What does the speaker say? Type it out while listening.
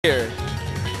here.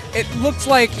 It looks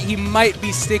like he might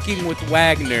be sticking with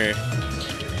Wagner,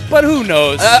 but who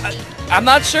knows? I'm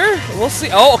not sure. We'll see.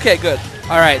 Oh, okay, good.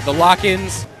 All right, the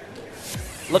lock-ins.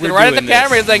 Looking right at the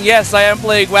camera and saying, yes, I am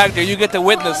playing Wagner. You get to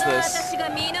witness this.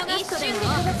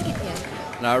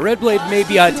 Now, Redblade may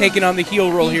be taking on the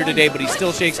heel role here today, but he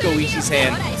still shakes Goichi's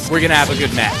hand. We're going to have a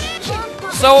good match.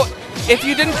 So, if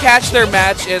you didn't catch their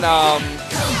match in top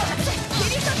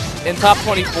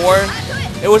 24,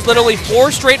 it was literally 4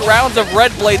 straight rounds of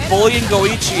Redblade bullying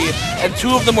Goichi, and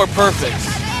 2 of them were perfect.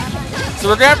 So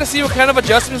we're going to have to see what kind of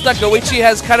adjustments that Goichi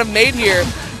has kind of made here,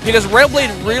 because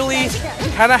Redblade really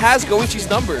kind of has Goichi's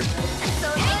number.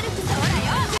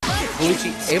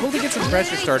 Goichi able to get some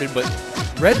pressure started, but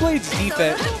Redblade's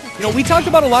defense, you know, we talked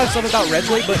about a lot of stuff about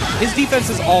Redblade, but his defense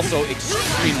is also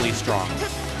extremely strong.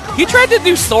 He tried to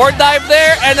do sword dive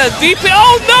there, and a DP.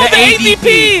 Oh no, the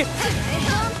ADP!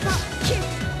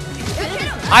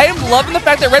 I am loving the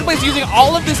fact that Redblade's using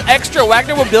all of this extra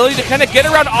Wagner mobility to kind of get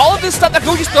around all of this stuff that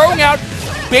Goichi's throwing out,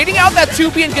 baiting out that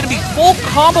 2P and going to be full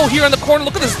combo here in the corner.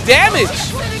 Look at this damage!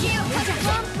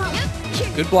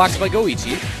 Good blocks by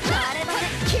Goichi,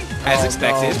 as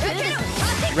expected. No.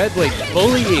 Redblade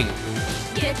bullying.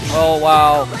 Oh,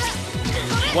 wow.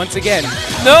 Once again.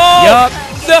 No! Yup.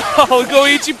 No!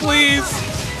 Goichi, please!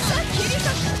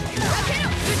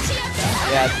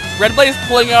 Yeah, Redblade is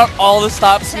pulling out all the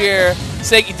stops here,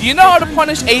 saying, do you know how to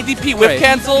punish ADP whip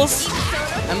cancels?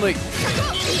 I'm like,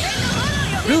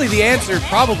 really the answer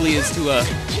probably is to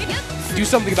do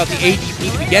something about the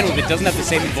ADP to begin with. It doesn't have the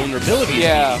same vulnerability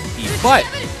as ADP. But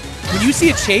when you see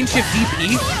a chain shift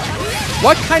DP,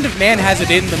 what kind of man has it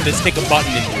in them to stick a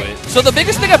button into it? So the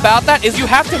biggest thing about that is you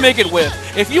have to make it whip.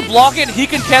 If you block it, he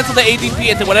can cancel the ADP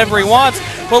into whatever he wants.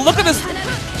 But look at this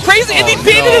crazy ADP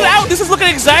it out. This is looking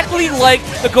exactly like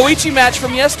the Goichi match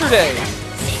from yesterday.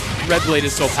 Redblade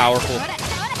is so powerful.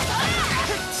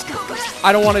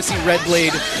 I don't want to see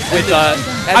Redblade with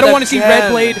I don't want to see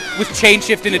Redblade with chain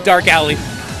shift in a dark alley.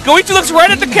 Goichi looks right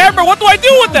at the camera. What do I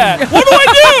do with that? What do I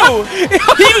do?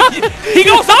 he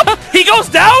goes up. He goes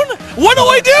down. What do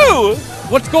I do?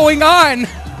 What's going on?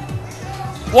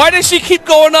 Why does she keep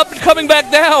going up and coming back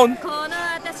down?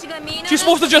 She's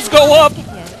supposed to just go up.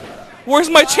 Where's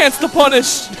my chance to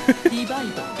punish?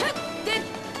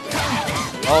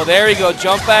 Oh, there you go.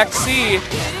 Jump back C.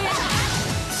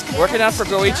 Working out for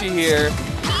Goichi here.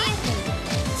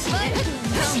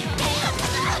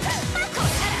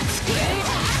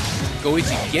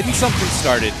 Goichi getting something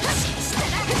started.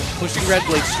 Pushing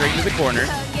Redblade straight into the corner.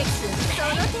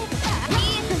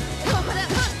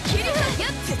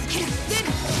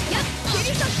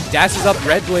 Dashes up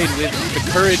Redblade with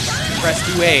the courage to press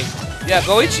 2A. Yeah,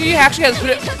 Goichi actually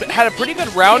had a pretty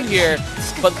good round here,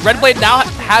 but Redblade now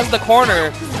has the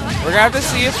corner. We're going to have to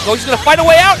see if Goichi's going to find a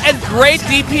way out, and great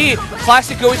DP.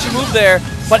 Classic Goichi move there,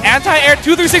 but anti-air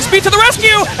 236B to the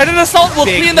rescue, and an assault will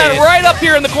clean that right up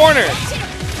here in the corner.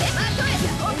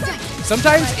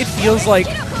 Sometimes it feels like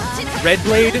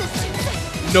Redblade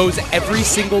knows every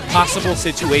single possible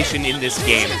situation in this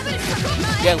game.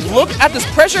 Yeah, look at this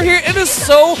pressure here. It is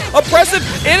so oppressive.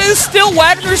 It is still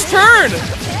Wagner's turn.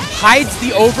 Hides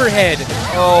the overhead.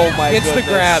 Oh my goodness. Gets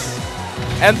the grab.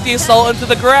 Empty assault into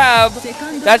the grab.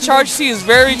 That charge C is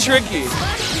very tricky.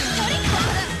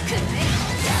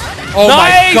 Oh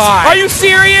my god. Are you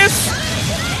serious?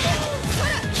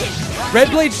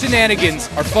 Redblade shenanigans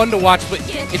are fun to watch, but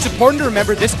it's important to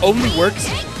remember this only works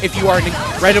if you are an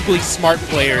incredibly smart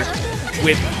player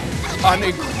with an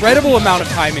incredible amount of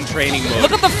time in training mode.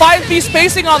 Look at the 5B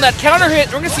spacing on that counter hit.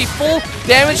 We're going to see full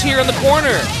damage here in the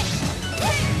corner.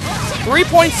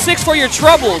 3.6 for your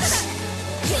troubles.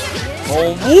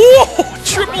 Oh, whoa!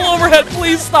 Triple overhead,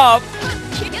 please stop.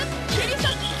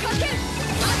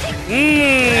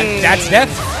 And that's death.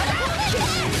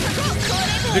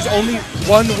 There's only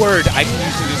one word I can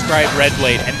use to describe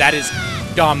Redblade, and that is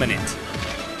dominant.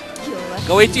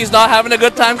 Goichi's not having a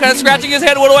good time, kind of scratching his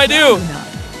head. What do I do?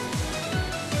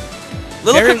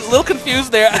 Little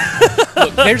confused there.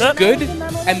 Look, there's good,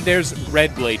 and there's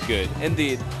Redblade good.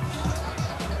 Indeed.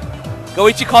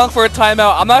 Goichi calling for a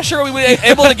timeout. I'm not sure we were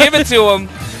able to give it to him.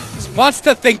 Just wants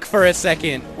to think for a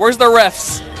second. Where's the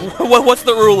refs? What's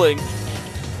the ruling?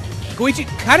 Goichi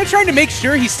kind of trying to make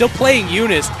sure he's still playing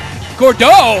UNIST.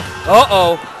 Gordeau!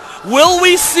 Uh-oh. Will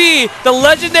we see the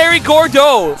legendary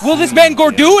Gordeau? Will this man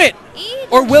Gordeau it?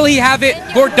 Or will he have it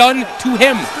Gordon to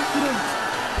him?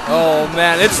 Oh,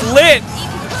 man, it's lit.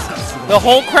 The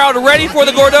whole crowd ready for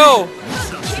the Gordeau.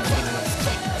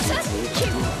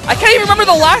 I can't even remember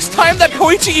the last time that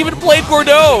Goichi even played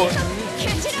Gordeau.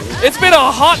 It's been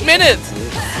a hot minute.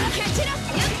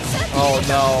 Oh,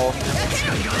 no.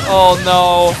 Oh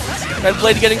no.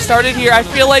 Redblade getting started here. I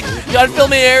feel like the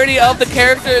unfamiliarity of the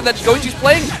character that Goichi's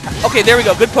playing. Okay, there we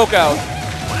go. Good poke out.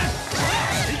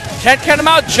 Can't count him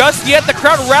out just yet. The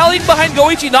crowd rallying behind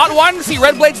Goichi, not wanting to see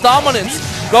Redblade's dominance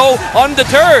go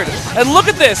undeterred. And look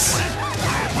at this.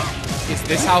 Is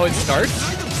this how it starts?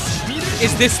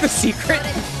 Is this the secret?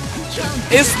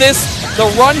 Is this the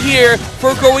run here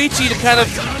for Goichi to kind of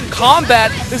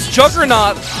combat this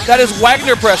juggernaut that is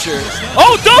Wagner pressure?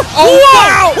 Oh,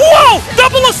 wow! Whoa!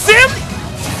 Double a sim?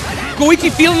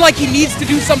 Goichi feeling like he needs to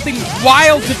do something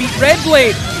wild to beat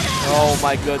Redblade. Oh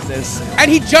my goodness. And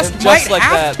he just might like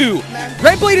have that. to.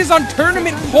 Redblade is on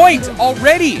tournament point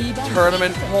already.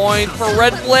 Tournament point for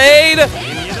Redblade.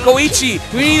 Goichi,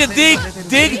 we need to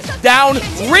dig down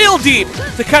real deep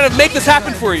to kind of make this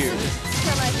happen for you.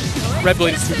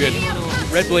 Redblade is too good.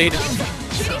 Redblade.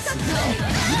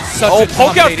 Such a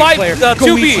poke out 2B.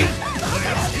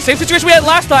 Goichi. Same situation we had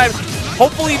last time.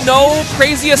 Hopefully no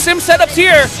crazy sim setups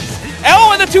here.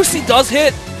 Oh, and the 2C does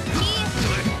hit.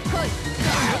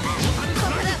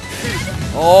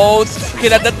 Oh, okay,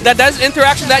 that's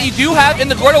interaction that you do have in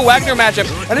the Gordo Wagner matchup.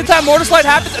 Anytime Mortal Slide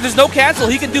happens and there's no cancel,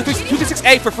 he can do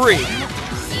 2v6A for free.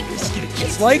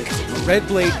 It's like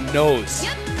Redblade knows.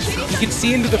 You can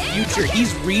see into the future.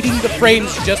 He's reading the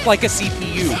frames just like a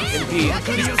CPU. Indeed.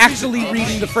 He's actually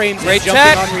reading the frames and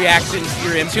jumping on reactions to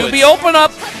your inputs. 2B open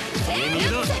up.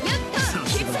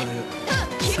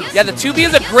 Yeah, the 2B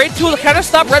is a great tool to kind of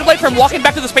stop Redblade from walking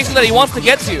back to the spacing that he wants to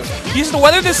get to. He needs to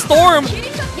weather this storm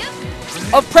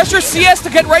of pressure CS to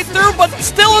get right through, but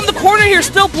still in the corner here,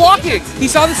 still blocking. He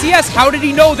saw the CS. How did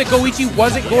he know that Goichi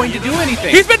wasn't going to do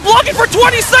anything? He's been blocking for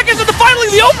 20 seconds and finally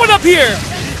the open up here.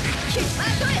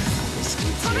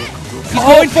 He's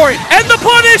going for it. And the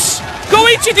punish!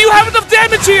 Goichi, do you have enough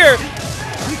damage here?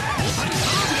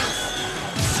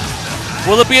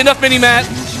 Will it be enough, Mini-Matt?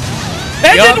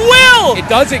 And it will! It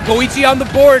does it. Goichi on the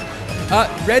board.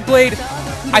 Redblade,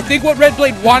 I think what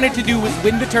Redblade wanted to do was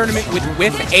win the tournament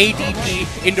with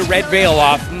ADP into Red Veil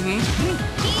off.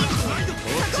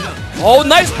 Oh,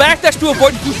 nice backdash to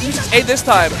avoid 2v6A this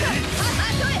time.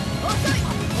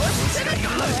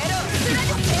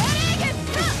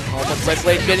 Oh, but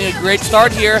Redblade getting a great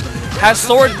start here. Has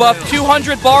sword buff,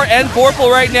 200 bar and Vorpal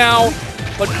right now.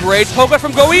 But great poke out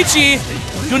from Goichi.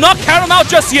 Do not count him out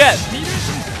just yet.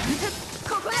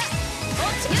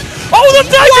 Oh, the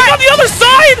dive kick on the other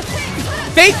side!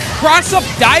 Fake cross-up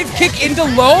dive kick into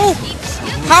low?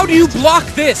 How do you block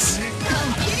this?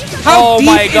 How deep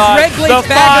is Redblade's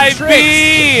bag of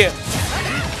tricks?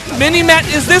 Mini-Matt,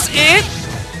 is this it?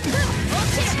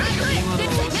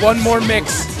 One more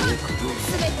mix.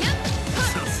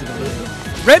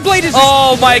 Redblade is...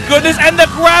 Oh my goodness, and the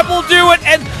grab will do it,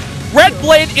 and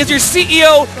Redblade is your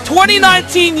CEO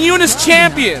 2019 UNIST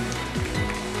champion.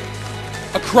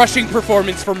 A crushing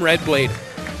performance from Redblade.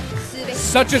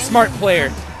 Such a smart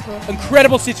player.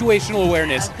 Incredible situational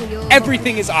awareness.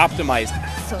 Everything is optimized.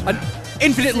 An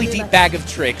infinitely deep bag of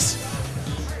tricks.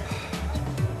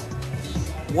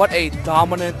 What a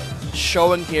dominant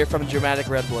showing here from Dramatic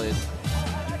Redblade.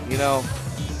 You know,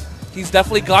 he's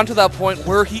definitely gone to that point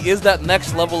where he is that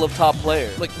next level of top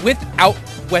player. Like, without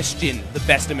question, the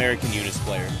best American UNIST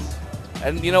player.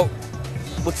 And, you know,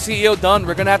 with CEO done,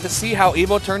 we're going to have to see how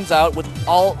EVO turns out with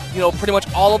all, you know, pretty much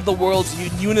all of the world's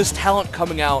UNIST talent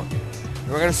coming out. And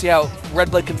we're going to see how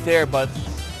Redblade can fare, but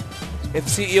if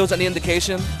CEO's any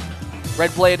indication,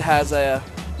 Redblade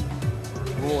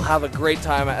will have a great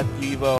time at EVO.